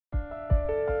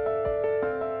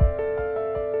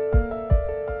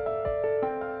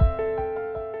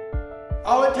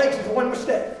All it takes is one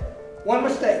mistake. One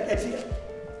mistake, that's it.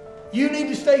 You need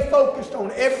to stay focused on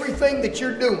everything that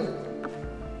you're doing,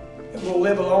 and we'll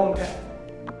live a long time.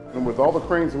 And with all the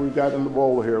cranes that we've got in the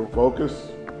bowl here, focus,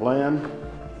 plan,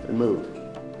 and move.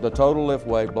 The total lift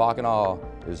weight, block and all,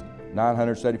 is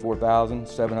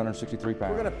 974,763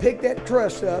 pounds. We're going to pick that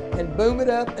truss up and boom it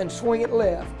up and swing it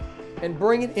left and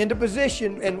bring it into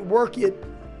position and work it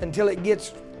until it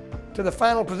gets to the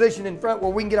final position in front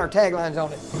where we can get our taglines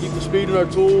on it. Keep the speed in our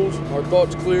tools, our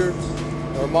thoughts clear,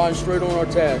 our minds straight on our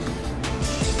task.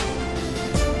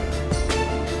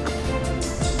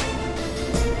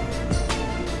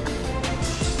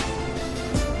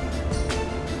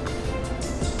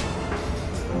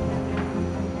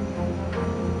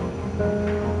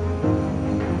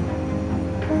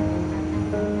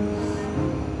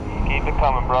 Keep it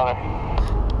coming, brother.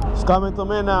 It's coming to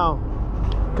me now.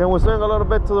 Can we swing a little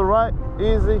bit to the right?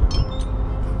 Easy.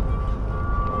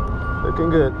 Looking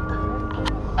good.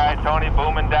 All right, Tony,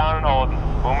 booming down and holding.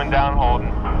 Booming down and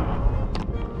holding.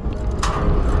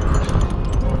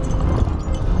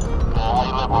 How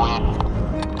you look,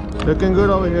 boys? Looking good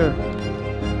over here.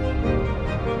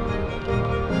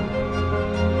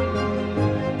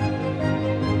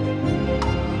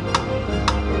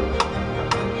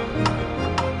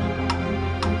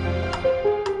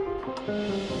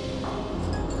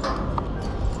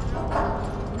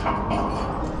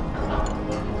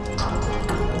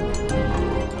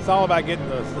 It's all about getting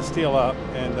the steel up,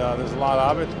 and there's a lot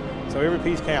of it, so every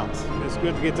piece counts. It's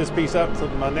good to get this piece up, so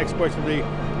my next question will be,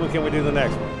 when can we do the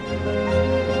next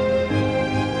one?